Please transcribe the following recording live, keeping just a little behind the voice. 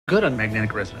good on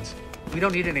magnetic resonance. We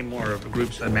don't need any more of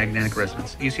groups on magnetic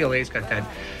resonance. UCLA's got that.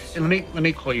 And let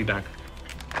me call you back.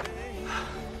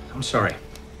 I'm sorry.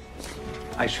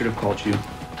 I should have called you.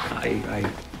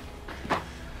 I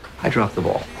dropped the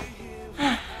ball.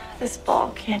 This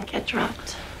ball can't get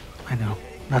dropped. I know.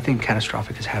 Nothing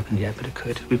catastrophic has happened yet, but it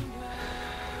could.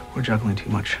 We're juggling too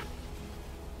much.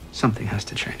 Something has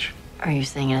to change. Are you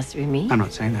saying it has to be me? I'm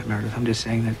not saying that, Meredith. I'm just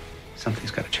saying that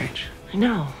something's got to change. I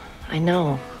know.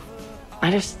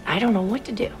 I don't know what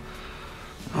to do.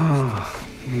 Oh,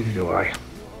 neither do I.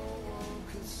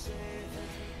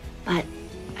 But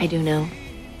I do know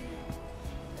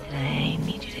that I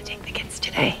need you to take the kids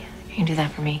today. Can you do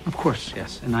that for me? Of course,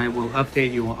 yes. And I will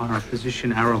update you on our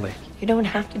position hourly. You don't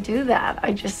have to do that.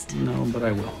 No, but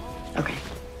I will. Okay.